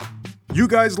You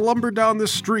guys lumber down the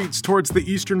streets towards the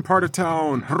eastern part of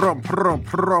town. Rump,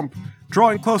 rump, rump.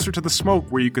 Drawing closer to the smoke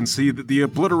where you can see that the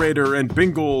Obliterator and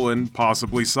Bingle and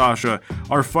possibly Sasha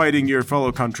are fighting your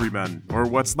fellow countrymen, or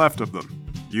what's left of them.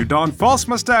 You don false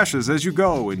mustaches as you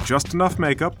go and just enough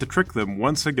makeup to trick them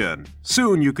once again.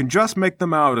 Soon you can just make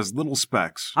them out as little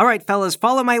specks. All right, fellas,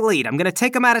 follow my lead. I'm gonna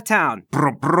take them out of town.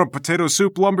 Potato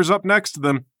Soup lumbers up next to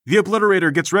them. The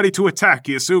Obliterator gets ready to attack.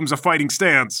 He assumes a fighting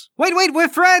stance. Wait, we're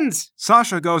friends!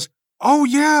 Sasha goes, "Oh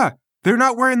yeah, they're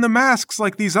not wearing the masks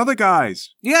like these other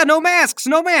guys." Yeah, no masks.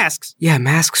 Yeah,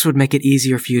 masks would make it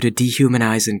easier for you to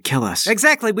dehumanize and kill us.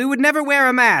 Exactly, we would never wear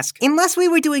a mask. Unless we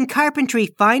were doing carpentry,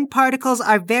 fine particles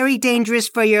are very dangerous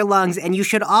for your lungs, and you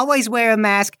should always wear a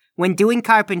mask when doing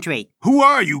carpentry. Who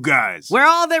are you guys? We're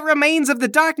all that remains of the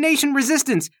Dark Nation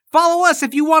resistance. Follow us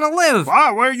if you want to live.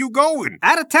 Where are you going?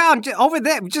 Out of town, over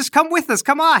there. Just come with us,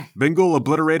 come on. Bingle,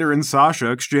 Obliterator, and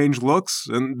Sasha exchange looks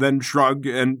and then shrug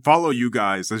and follow you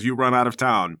guys as you run out of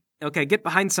town. Okay, get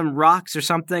behind some rocks or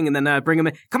something and then bring them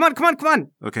in. Come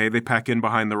on. Okay, they pack in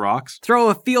behind the rocks. Throw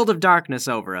a field of darkness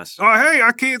over us. Oh, hey,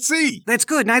 I can't see. That's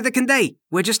good, neither can they.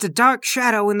 We're just a dark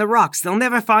shadow in the rocks. They'll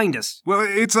never find us. Well,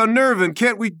 it's unnerving.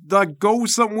 Can't we, go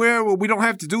somewhere where we don't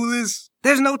have to do this?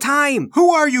 There's no time.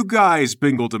 Who are you guys?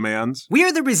 Bingle demands. We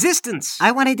are the resistance.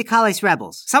 I wanted to call us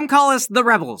rebels. Some call us the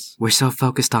rebels. We're so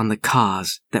focused on the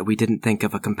cause that we didn't think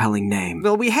of a compelling name.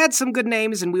 Well, we had some good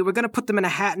names, and we were going to put them in a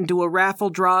hat and do a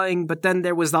raffle drawing, but then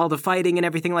there was all the fighting and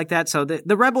everything like that, so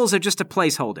the rebels are just a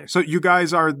placeholder. So you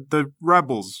guys are the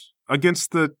rebels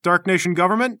against the Dark Nation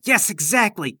government? Yes,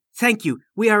 exactly. Thank you.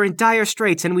 We are in dire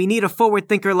straits, and we need a forward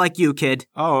thinker like you, kid.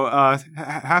 Oh,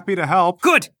 happy to help.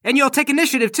 Good! And you'll take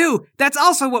initiative, too. That's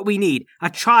also what we need. A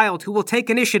child who will take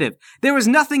initiative. There is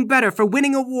nothing better for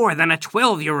winning a war than a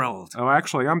 12-year-old. Oh,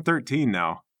 actually, I'm 13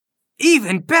 now.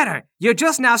 Even better! You're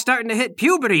just now starting to hit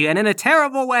puberty, and in a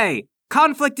terrible way.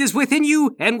 Conflict is within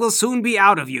you, and will soon be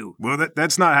out of you. Well,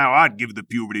 that's not how I'd give the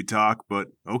puberty talk, but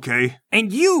okay.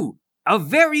 And you, a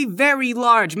very, very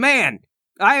large man.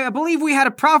 I believe we had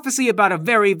a prophecy about a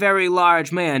very, very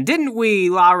large man, didn't we,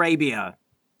 La Arabia?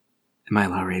 Am I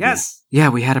La Arabia? Yes. Yeah,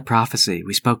 we had a prophecy.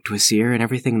 We spoke to a seer and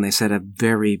everything, and they said a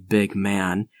very big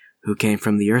man who came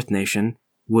from the Earth Nation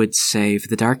would save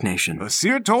the Dark Nation. A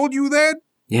seer told you that?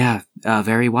 Yeah,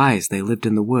 very wise. They lived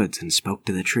in the woods and spoke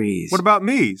to the trees. What about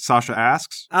me? Sasha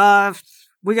asks.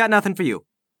 We got nothing for you.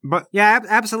 But... Yeah,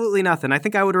 absolutely nothing. I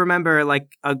think I would remember,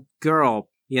 a girl,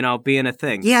 being a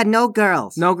thing. Yeah, no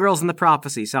girls. No girls in the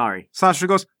prophecy, sorry. Sasha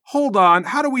goes, hold on,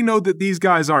 how do we know that these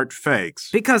guys aren't fakes?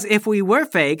 Because if we were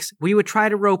fakes, we would try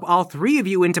to rope all three of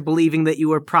you into believing that you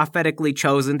were prophetically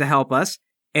chosen to help us,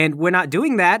 and we're not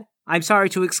doing that. I'm sorry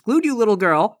to exclude you, little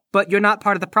girl, but you're not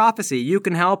part of the prophecy. You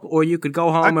can help, or you could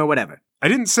go home, or whatever. I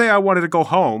didn't say I wanted to go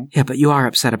home. Yeah, but you are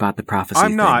upset about the prophecy I'm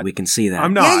thing. not. We can see that.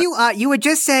 I'm not. Yeah, you are. You were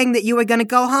just saying that you were going to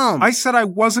go home. I said I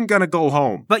wasn't going to go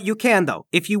home. But you can, though,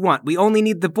 if you want. We only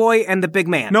need the boy and the big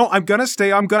man. No, I'm going to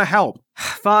stay. I'm going to help.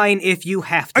 Fine, if you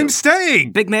have to. I'm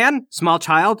staying! Big man, small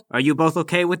child, are you both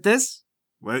okay with this?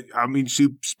 Well, I mean, she's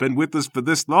been with us for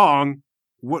this long.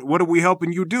 What are we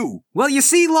helping you do? Well, you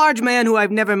see, large man who I've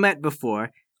never met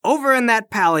before, over in that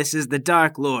palace is the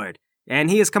Dark Lord. And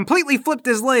he has completely flipped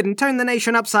his lid and turned the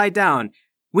nation upside down.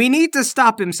 We need to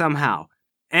stop him somehow.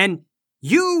 And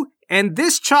you and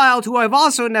this child, who I've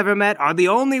also never met, are the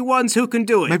only ones who can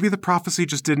do it. Maybe the prophecy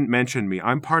just didn't mention me.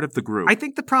 I'm part of the group. I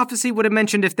think the prophecy would have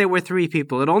mentioned if there were 3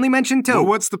 people. It only mentioned 2. Well,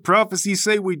 what's the prophecy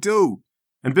say we do?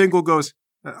 And Bingle goes,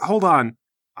 hold on.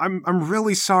 I'm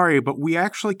really sorry, but we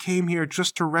actually came here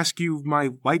just to rescue my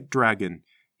light dragon.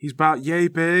 He's about yay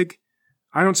big.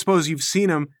 I don't suppose you've seen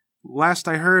him. Last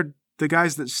I heard, the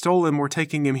guys that stole him were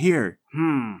taking him here.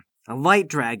 A light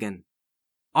dragon.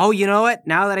 Oh, you know what?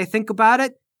 Now that I think about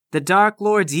it, the Dark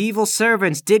Lord's evil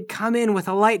servants did come in with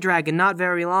a light dragon not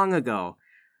very long ago.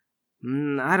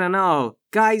 I don't know.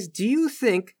 Guys, do you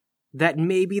think that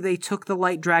maybe they took the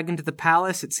light dragon to the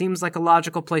palace? It seems like a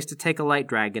logical place to take a light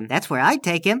dragon. That's where I'd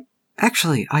take him.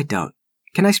 Actually, I don't.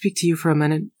 Can I speak to you for a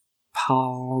minute,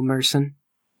 Paul Merson?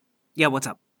 Yeah, what's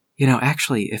up?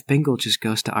 Actually, if Bingle just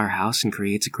goes to our house and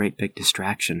creates a great big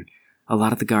distraction, a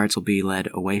lot of the guards will be led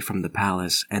away from the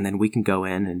palace, and then we can go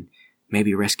in and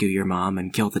maybe rescue your mom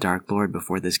and kill the Dark Lord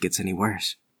before this gets any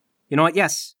worse. You know what?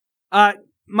 Yes.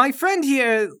 My friend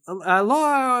here,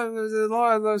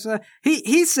 Laura,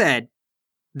 he said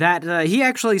that he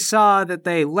actually saw that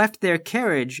they left their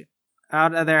carriage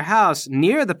out of their house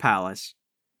near the palace,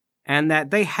 and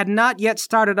that they had not yet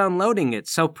started unloading it,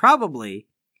 so probably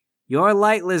your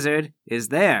light lizard is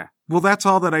there. Well, that's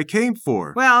all that I came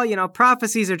for. Well,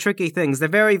 prophecies are tricky things. They're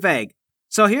very vague.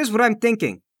 So here's what I'm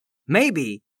thinking.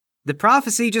 Maybe The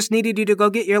prophecy just needed you to go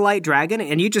get your light dragon,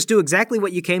 and you just do exactly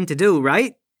what you came to do,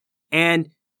 right? And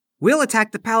we'll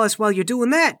attack the palace while you're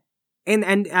doing that. And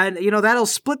that'll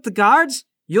split the guards.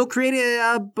 You'll create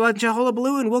a bunch of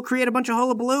hullabaloo, and we'll create a bunch of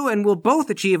hullabaloo, and we'll both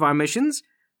achieve our missions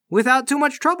without too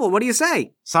much trouble. What do you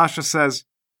say? Sasha says,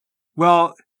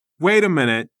 well, wait a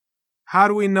minute. How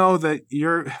do we know that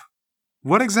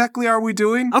What exactly are we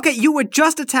doing? Okay, you were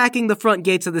just attacking the front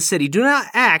gates of the city. Do not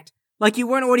act like you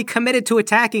weren't already committed to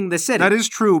attacking the city. That is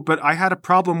true, but I had a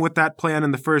problem with that plan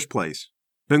in the first place.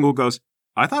 Bingle goes,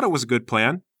 I thought it was a good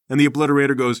plan. And the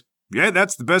Obliterator goes, yeah,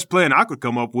 that's the best plan I could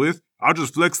come up with. I'll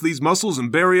just flex these muscles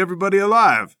and bury everybody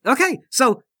alive. Okay,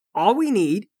 so all we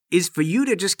need is for you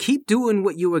to just keep doing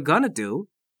what you were gonna do,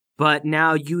 but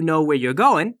now you know where you're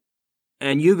going,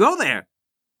 and you go there.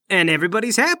 And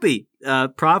everybody's happy.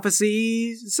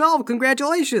 Prophecy solved.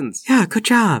 Congratulations. Yeah, good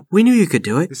job. We knew you could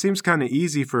do it. It seems kind of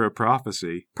easy for a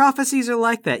prophecy. Prophecies are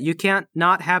like that. You can't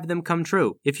not have them come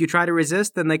true. If you try to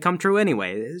resist, then they come true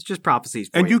anyway. It's just prophecies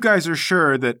for And you guys are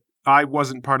sure that I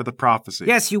wasn't part of the prophecy?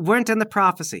 Yes, you weren't in the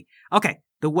prophecy. Okay,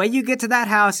 the way you get to that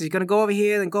house is you're going to go over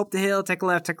here, then go up the hill, take a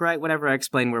left, take a right, whatever. I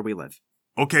explain where we live.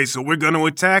 Okay, so we're going to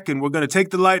attack, and we're going to take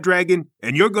the light dragon,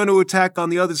 and you're going to attack on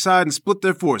the other side and split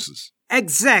their forces.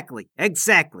 Exactly.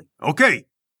 Okay.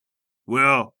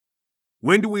 Well,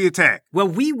 when do we attack? Well,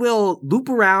 we will loop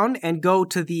around and go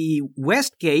to the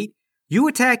west gate. You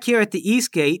attack here at the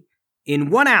east gate in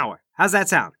 1 hour. How's that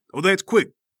sound? Oh, that's quick.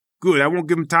 Good, I won't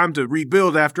give them time to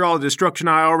rebuild after all the destruction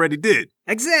I already did.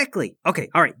 Exactly. Okay,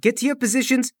 all right, get to your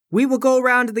positions. We will go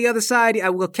around to the other side. I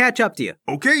will catch up to you.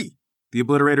 Okay. The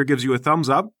Obliterator gives you a thumbs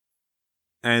up,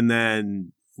 and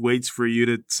then waits for you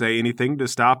to say anything to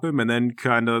stop him, and then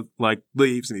kind of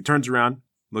leaves, and he turns around,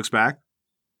 looks back,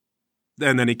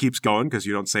 and then he keeps going because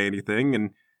you don't say anything,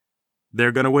 and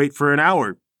they're going to wait for an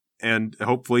hour and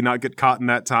hopefully not get caught in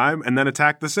that time and then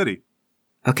attack the city.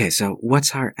 Okay, so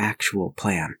what's our actual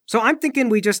plan? So I'm thinking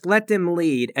we just let them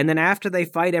lead, and then after they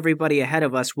fight everybody ahead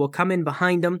of us, we'll come in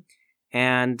behind them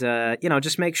and,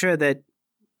 just make sure that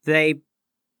they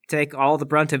take all the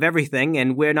brunt of everything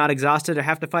and we're not exhausted or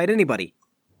have to fight anybody.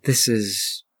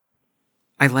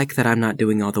 I like that I'm not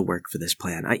doing all the work for this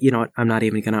plan. I'm not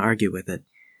even going to argue with it.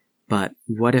 But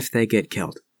what if they get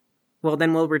killed? Well,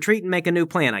 then we'll retreat and make a new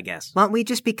plan, I guess. Won't we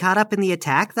just be caught up in the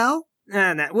attack, though?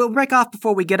 Nah. We'll break off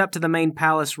before we get up to the main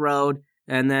palace road,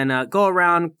 and then go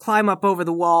around, climb up over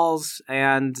the walls,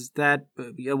 and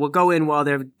we'll go in while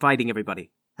they're fighting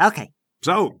everybody. Okay.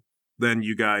 So, then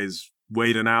you guys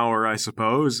wait an hour, I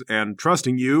suppose, and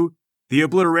trusting you, the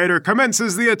Obliterator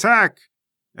commences the attack.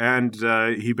 And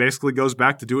he basically goes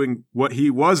back to doing what he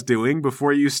was doing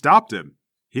before you stopped him.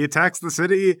 He attacks the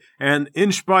city, and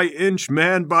inch by inch,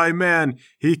 man by man,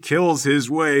 he kills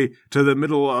his way to the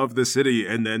middle of the city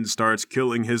and then starts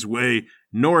killing his way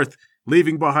north,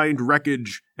 leaving behind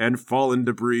wreckage and fallen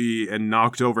debris and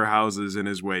knocked over houses in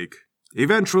his wake.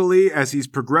 Eventually, as he's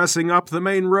progressing up the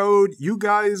main road, you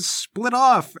guys split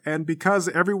off, and because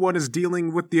everyone is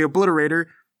dealing with the Obliterator,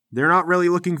 they're not really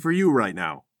looking for you right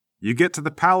now. You get to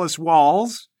the palace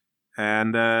walls,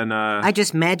 and then, I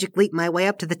just magic leap my way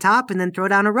up to the top and then throw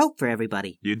down a rope for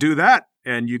everybody. You do that,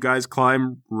 and you guys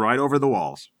climb right over the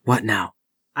walls. What now?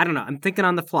 I don't know. I'm thinking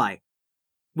on the fly.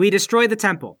 We destroy the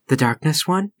temple. The darkness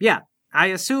one? Yeah. I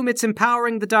assume it's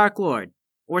empowering the Dark Lord.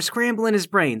 Or scrambling his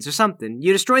brains, or something.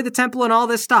 You destroy the temple and all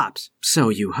this stops. So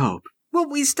you hope. Well,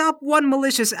 we stop one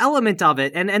malicious element of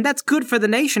it, and that's good for the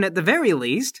nation at the very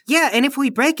least. Yeah, and if we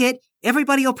break it,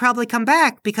 everybody will probably come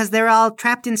back because they're all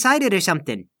trapped inside it or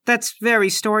something. That's very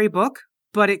storybook,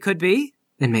 but it could be.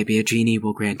 And maybe a genie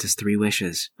will grant us 3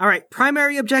 wishes. All right,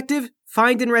 primary objective,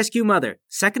 find and rescue Mother.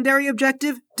 Secondary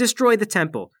objective, destroy the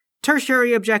temple.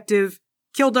 Tertiary objective,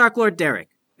 kill Dark Lord Derek.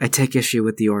 I take issue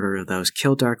with the order of those.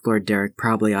 Kill Dark Lord Derek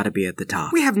probably ought to be at the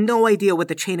top. We have no idea what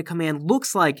the chain of command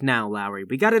looks like now, Lowry.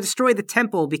 We gotta destroy the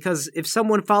temple because if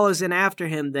someone follows in after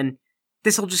him, then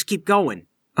this'll just keep going.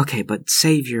 Okay, but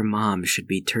save your mom should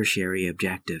be tertiary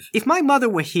objective. If my mother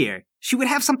were here, she would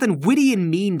have something witty and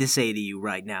mean to say to you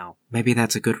right now. Maybe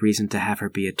that's a good reason to have her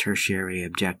be a tertiary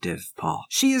objective, Paul.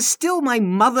 She is still my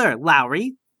mother,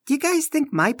 Lowry. Do you guys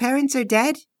think my parents are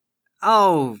dead?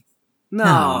 Oh,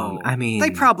 no. I mean... They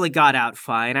probably got out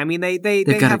fine. I mean, they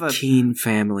got have a keen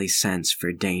family sense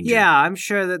for danger. Yeah, I'm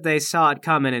sure that they saw it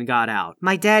coming and got out.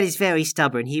 My dad is very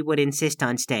stubborn. He would insist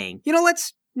on staying.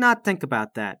 Let's not think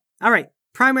about that. All right.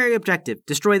 Primary objective,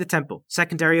 destroy the temple.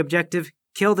 Secondary objective,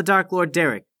 kill the Dark Lord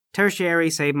Derek. Tertiary,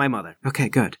 save my mother. Okay,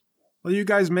 good. Well, you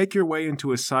guys make your way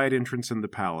into a side entrance in the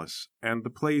palace, and the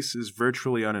place is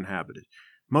virtually uninhabited.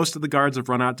 Most of the guards have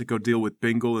run out to go deal with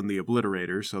Bingle and the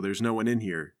Obliterator, so there's no one in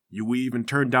here. You weave and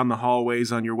turn down the hallways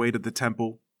on your way to the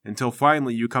temple, until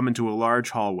finally you come into a large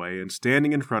hallway, and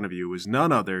standing in front of you is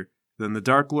none other than the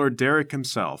Dark Lord Derek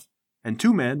himself, and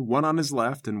 2 men, one on his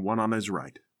left and one on his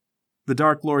right. The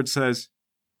Dark Lord says,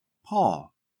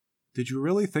 "Paul, did you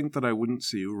really think that I wouldn't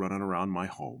see you running around my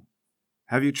home?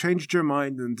 Have you changed your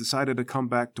mind and decided to come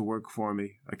back to work for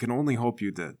me? I can only hope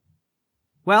you did."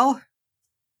 Well,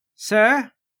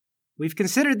 sir, we've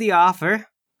considered the offer.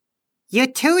 You're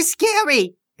too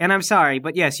scary. And I'm sorry,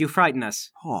 but yes, you frighten us.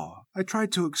 Paul, I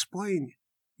tried to explain.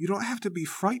 You don't have to be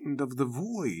frightened of the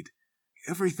void.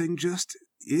 Everything just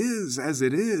is as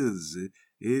it is.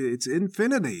 It's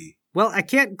infinity. Well, I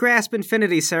can't grasp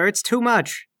infinity, sir. It's too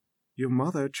much. Your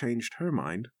mother changed her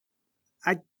mind.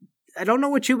 I don't know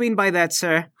what you mean by that,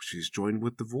 sir. She's joined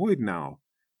with the void now,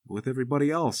 with everybody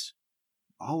else.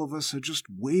 All of us are just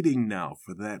waiting now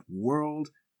for that world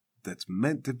that's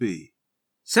meant to be.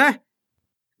 Sir,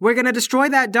 we're gonna destroy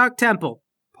that dark temple.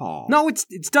 Paul. No,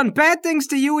 it's done bad things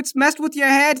to you. It's messed with your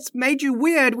head. It's made you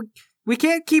weird. We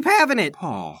can't keep having it.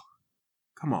 Paul,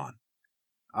 come on.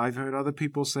 I've heard other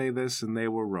people say this and they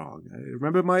were wrong. I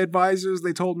remember my advisors,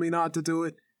 they told me not to do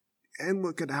it. And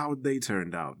look at how they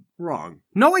turned out. Wrong.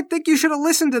 No, I think you should have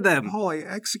listened to them. Paul, I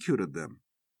executed them.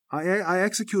 I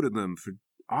executed them for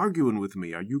arguing with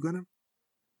me. Are you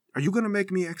gonna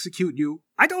make me execute you?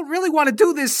 I don't really want to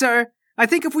do this, sir. I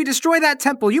think if we destroy that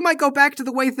temple, you might go back to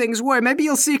the way things were. Maybe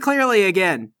you'll see clearly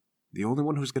again. The only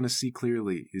one who's gonna see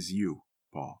clearly is you,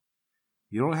 Paul.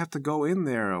 You don't have to go in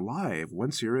there alive.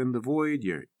 Once you're in the void,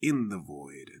 you're in the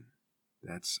void. And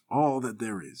that's all that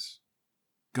there is.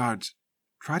 Guards,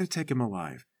 try to take him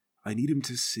alive. I need him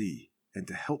to see and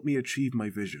to help me achieve my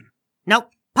vision. Nope.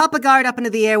 Pop a guard up into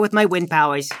the air with my wind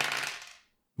powers.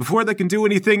 Before they can do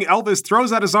anything, Elvis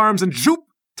throws out his arms and zoop,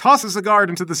 tosses a guard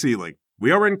into the ceiling.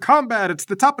 We are in combat. It's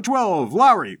the top of 12.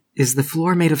 Lowry. Is the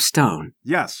floor made of stone?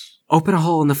 Yes. Open a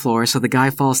hole in the floor so the guy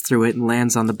falls through it and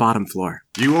lands on the bottom floor.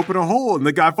 You open a hole and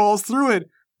the guy falls through it.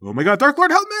 Oh my god, Dark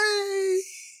Lord, help me!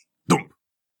 Dump.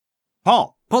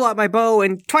 Paul. Pull out my bow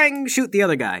and twang, shoot the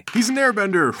other guy. He's an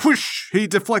airbender. Whoosh! He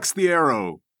deflects the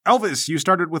arrow. Elvis, you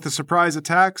started with a surprise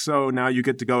attack, so now you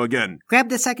get to go again. Grab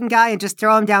the second guy and just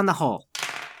throw him down the hole.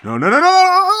 No, no, no,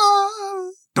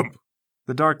 no! Dump.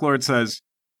 The Dark Lord says,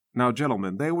 "Now,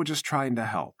 gentlemen, they were just trying to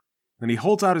help." Then he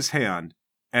holds out his hand,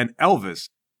 and Elvis,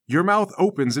 your mouth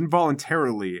opens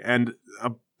involuntarily, and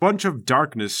a bunch of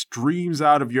darkness streams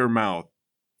out of your mouth.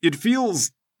 It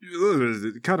feels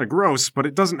kind of gross, but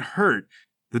it doesn't hurt.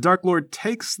 The Dark Lord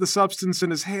takes the substance in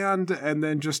his hand, and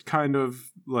then just kind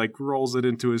of, rolls it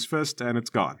into his fist, and it's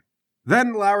gone.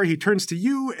 Then, Lowry, he turns to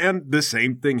you, and the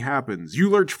same thing happens. You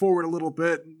lurch forward a little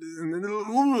bit, and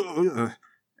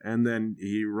then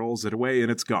he rolls it away,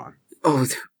 and it's gone. Oh,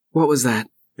 what was that?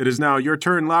 It is now your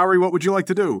turn, Lowry. What would you like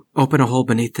to do? Open a hole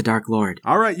beneath the Dark Lord.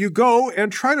 All right, you go and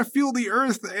try to feel the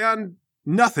earth, and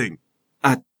nothing.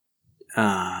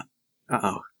 Uh-oh.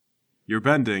 Your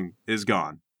bending is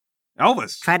gone.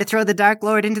 Elvis! Try to throw the Dark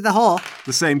Lord into the hole.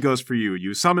 The same goes for you.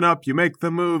 You summon up, you make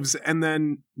the moves, and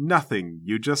then nothing.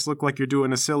 You just look like you're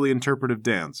doing a silly interpretive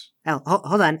dance. Oh,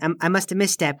 hold on. I must have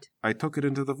misstepped. I took it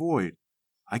into the void.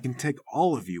 I can take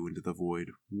all of you into the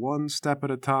void, one step at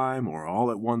a time, or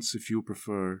all at once if you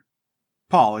prefer.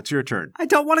 Paul, it's your turn. I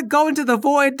don't want to go into the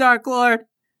void, Dark Lord.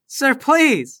 Sir,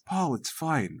 please. Paul, it's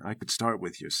fine. I could start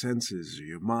with your senses or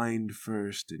your mind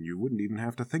first, and you wouldn't even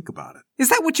have to think about it. Is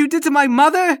that what you did to my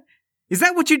mother? Is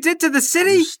that what you did to the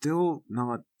city? You're still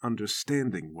not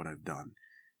understanding what I've done.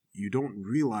 You don't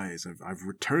realize I've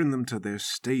returned them to their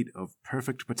state of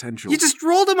perfect potential. You just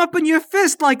rolled them up in your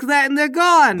fist like that and they're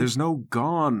gone. There's no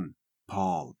gone,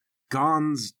 Paul.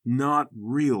 Gone's not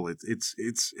real. It's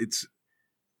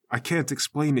I can't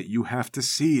explain it. You have to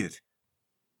see it.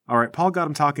 All right, Paul got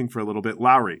him talking for a little bit.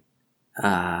 Lowry.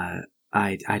 I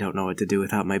don't know what to do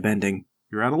without my bending.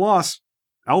 You're at a loss.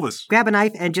 Elvis. Grab a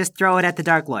knife and just throw it at the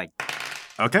Dark Lord.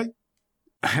 Okay.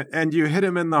 And you hit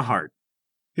him in the heart.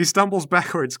 He stumbles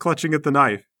backwards, clutching at the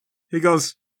knife. He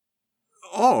goes,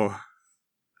 "Oh,"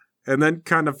 and then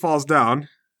kind of falls down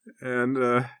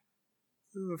and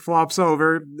flops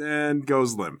over and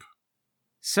goes limp.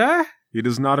 Sir? He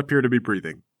does not appear to be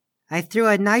breathing. I threw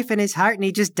a knife in his heart and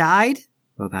he just died?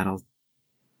 Well,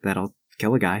 that'll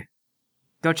kill a guy.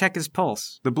 Go check his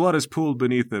pulse. The blood is pooled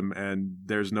beneath him, and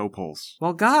there's no pulse.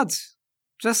 Well, gods.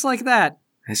 Just like that.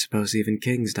 I suppose even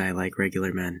kings die like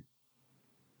regular men.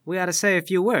 We ought to say a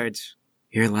few words.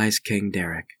 Here lies King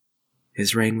Derek.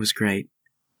 His reign was great,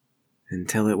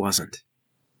 until it wasn't.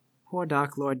 Poor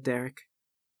Dark Lord Derek.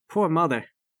 Poor mother.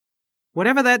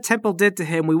 Whatever that temple did to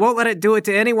him, we won't let it do it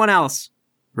to anyone else.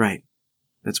 Right.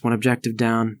 That's one objective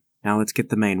down. Now let's get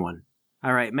the main one.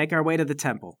 All right, make our way to the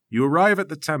temple. You arrive at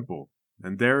the temple,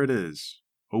 and there it is,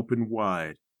 open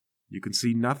wide. You can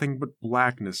see nothing but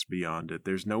blackness beyond it.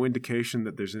 There's no indication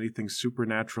that there's anything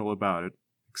supernatural about it,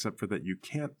 except for that you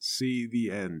can't see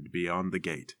the end beyond the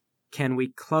gate. Can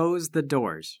we close the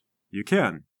doors? You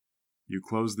can. You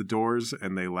close the doors,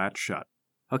 and they latch shut.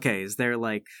 Okay, is there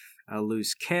like a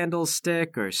loose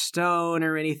candlestick or stone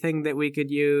or anything that we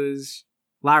could use?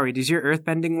 Lowry, does your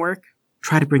earthbending work?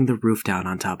 Try to bring the roof down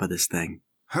on top of this thing.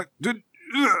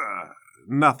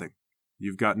 Nothing.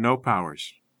 You've got no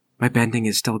powers. My bending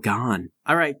is still gone.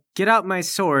 All right, get out my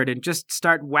sword and just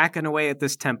start whacking away at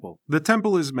this temple. The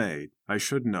temple is made, I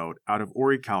should note, out of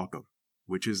orichalcum,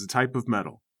 which is a type of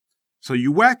metal. So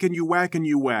you whack and you whack and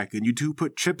you whack, and you do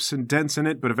put chips and dents in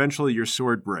it, but eventually your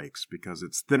sword breaks because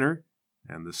it's thinner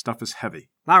and the stuff is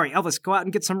heavy. Lowry, Elvis, go out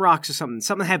and get some rocks or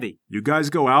something heavy. You guys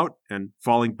go out, and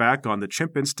falling back on the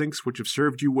chimp instincts which have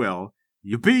served you well,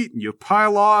 you beat and you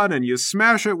pile on and you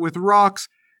smash it with rocks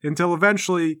until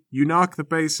eventually you knock the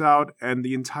base out and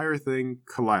the entire thing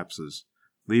collapses,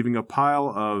 leaving a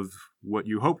pile of what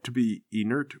you hope to be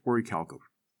inert orichalcum.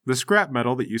 The scrap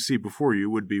metal that you see before you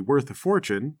would be worth a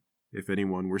fortune if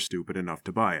anyone were stupid enough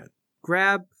to buy it.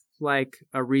 Grab, like,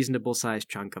 a reasonable-sized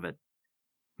chunk of it.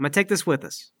 I'm gonna take this with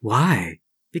us. Why?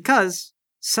 Because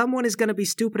someone is gonna be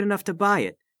stupid enough to buy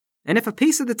it. And if a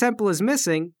piece of the temple is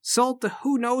missing, sold to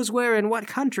who knows where in what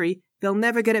country, they'll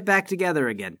never get it back together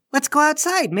again. Let's go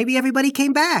outside. Maybe everybody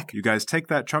came back. You guys take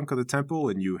that chunk of the temple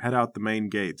and you head out the main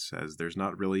gates, as there's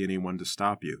not really anyone to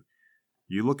stop you.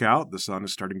 You look out, the sun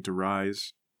is starting to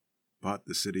rise, but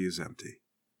the city is empty.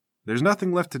 There's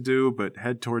nothing left to do but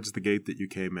head towards the gate that you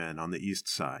came in, on the east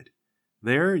side.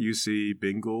 There you see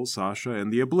Bingle, Sasha,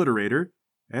 and the Obliterator,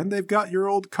 and they've got your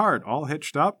old cart all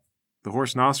hitched up. The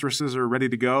horse-noceroses are ready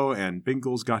to go, and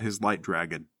Bingle's got his light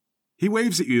dragon. He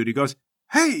waves at you and he goes,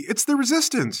 "Hey, it's the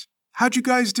Resistance! How'd you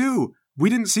guys do? We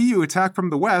didn't see you attack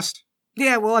from the west."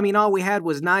 Yeah, well, I mean, all we had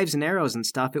was knives and arrows and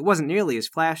stuff. It wasn't nearly as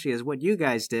flashy as what you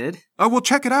guys did. Oh, well,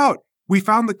 check it out. We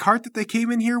found the cart that they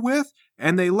came in here with,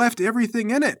 and they left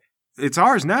everything in it. It's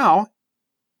ours now.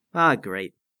 Ah,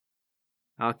 great.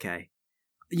 Okay.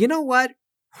 You know what?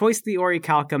 Hoist the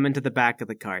orichalcum into the back of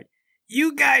the cart.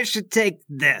 You guys should take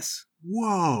this.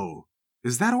 Whoa.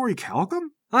 Is that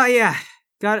orichalcum? Oh, yeah.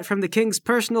 Got it from the king's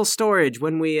personal storage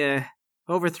when we,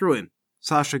 overthrew him.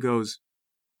 Sasha goes,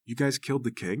 "You guys killed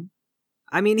the king?"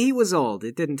 I mean, he was old.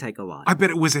 It didn't take a lot. I bet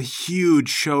it was a huge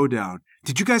showdown.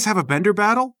 Did you guys have a bender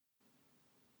battle?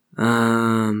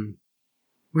 We're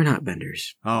not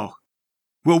benders. Oh.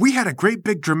 Well, we had a great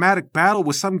big dramatic battle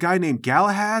with some guy named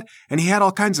Galahad, and he had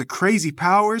all kinds of crazy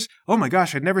powers. Oh my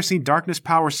gosh, I'd never seen darkness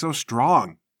power so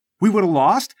strong. We would have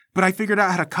lost, but I figured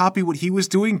out how to copy what he was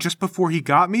doing just before he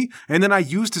got me, and then I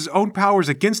used his own powers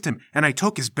against him, and I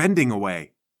took his bending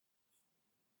away.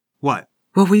 What?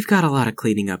 Well, we've got a lot of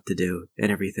cleaning up to do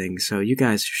and everything, so you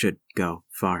guys should go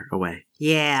far away.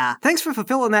 Yeah. Thanks for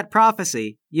fulfilling that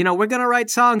prophecy. You know, we're gonna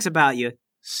write songs about you.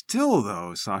 Still,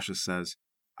 though, Sasha says,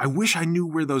 I wish I knew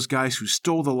where those guys who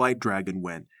stole the light dragon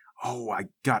went. Oh, I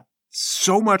got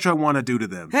so much I want to do to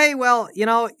them. Hey, well, you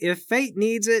know, if fate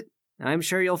needs it, I'm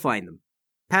sure you'll find them.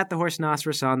 Pat the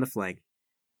horse-noceros on the flank.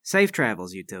 Safe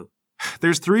travels, you two.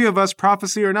 There's 3 of us,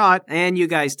 prophecy or not. And you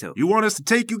guys too. You want us to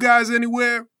take you guys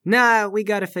anywhere? Nah, we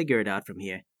gotta figure it out from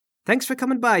here. Thanks for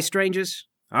coming by, strangers.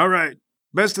 All right.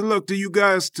 Best of luck to you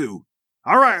guys, too.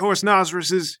 All right,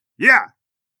 horse-noceroses. Yeah!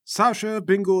 Sasha,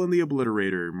 Bingle, and the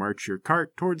Obliterator march your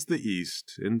cart towards the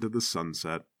east into the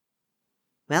sunset.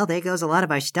 Well, there goes a lot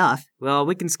of our stuff. Well,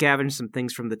 we can scavenge some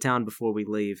things from the town before we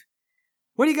leave.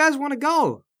 Where do you guys want to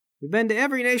go? We've been to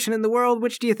every nation in the world.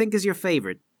 Which do you think is your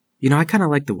favorite? You know, I kind of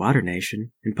like the Water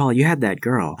Nation. And Paul, you had that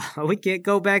girl. We can't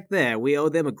go back there. We owe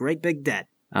them a great big debt.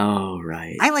 Oh,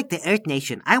 right. I like the Earth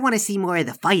Nation. I want to see more of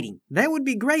the fighting. That would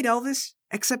be great, Elvis.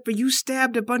 Except for you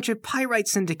stabbed a bunch of Pyrite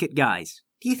Syndicate guys.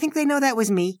 Do you think they know that was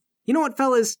me? You know what,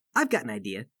 fellas? I've got an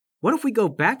idea. What if we go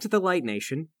back to the Light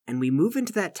Nation and we move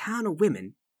into that town of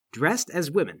women, dressed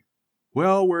as women?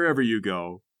 Well, wherever you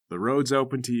go, the road's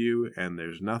open to you, and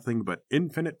there's nothing but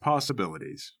infinite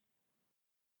possibilities.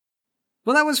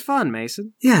 Well, that was fun,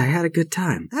 Mason. Yeah, I had a good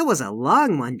time. That was a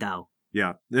long one, though.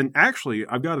 Yeah, and actually,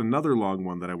 I've got another long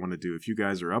one that I want to do if you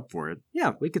guys are up for it.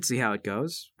 Yeah, we could see how it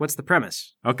goes. What's the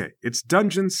premise? Okay, it's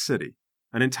Dungeon City.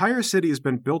 An entire city has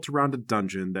been built around a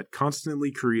dungeon that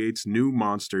constantly creates new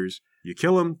monsters. You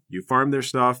kill them, you farm their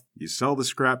stuff, you sell the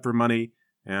scrap for money,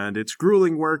 and it's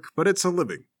grueling work, but it's a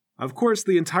living. Of course,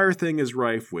 the entire thing is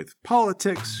rife with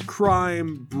politics,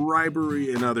 crime,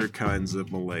 bribery, and other kinds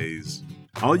of malaise.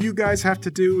 All you guys have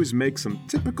to do is make some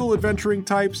typical adventuring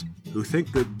types who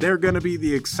think that they're gonna be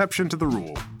the exception to the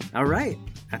rule. All right,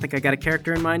 I think I got a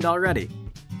character in mind already.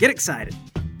 Get excited.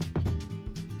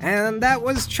 And that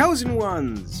was Chosen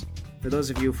Ones. For those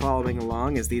of you following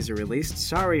along as these are released,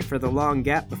 sorry for the long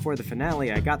gap before the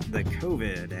finale. I got the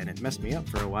COVID and it messed me up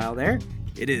for a while there.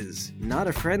 It is not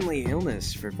a friendly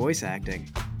illness for voice acting,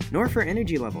 nor for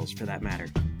energy levels for that matter.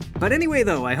 But anyway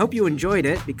though, I hope you enjoyed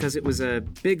it because it was a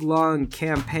big long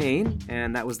campaign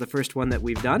and that was the first one that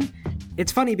we've done.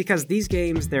 It's funny because these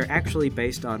games, they're actually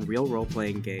based on real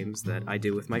role-playing games that I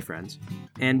do with my friends.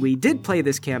 And we did play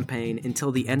this campaign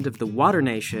until the end of the Water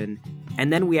Nation,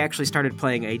 and then we actually started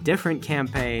playing a different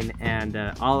campaign, and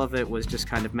all of it was just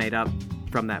kind of made up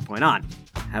from that point on.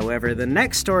 However, the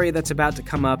next story that's about to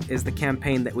come up is the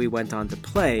campaign that we went on to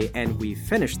play, and we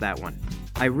finished that one.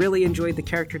 I really enjoyed the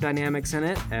character dynamics in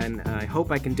it, and I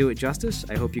hope I can do it justice.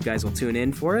 I hope you guys will tune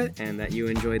in for it, and that you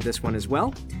enjoyed this one as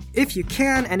well. If you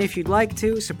can, and if you'd like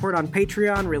to, support on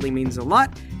Patreon really means a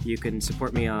lot. You can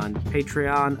support me on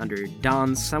Patreon under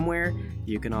Don Somewhere.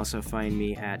 You can also find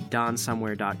me at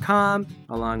donsomewhere.com,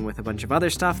 along with a bunch of other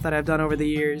stuff that I've done over the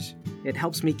years. It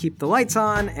helps me keep the lights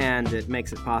on, and it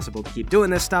makes it possible to keep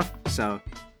doing this stuff, so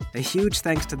a huge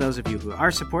thanks to those of you who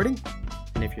are supporting.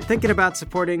 And if you're thinking about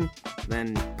supporting,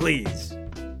 then please.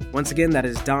 Once again, that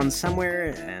is Don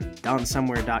Somewhere and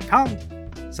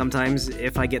donsomewhere.com. Sometimes,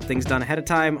 if I get things done ahead of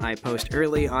time, I post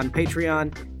early on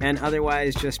Patreon, and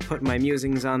otherwise just put my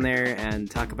musings on there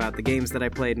and talk about the games that I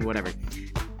played and whatever.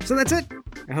 So that's it.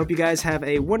 I hope you guys have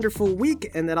a wonderful week,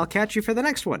 and that I'll catch you for the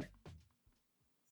next one.